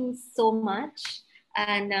 Thank you so much.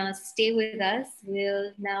 And stay with us.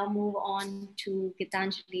 We'll now move on to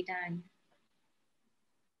Gitanjali Dang.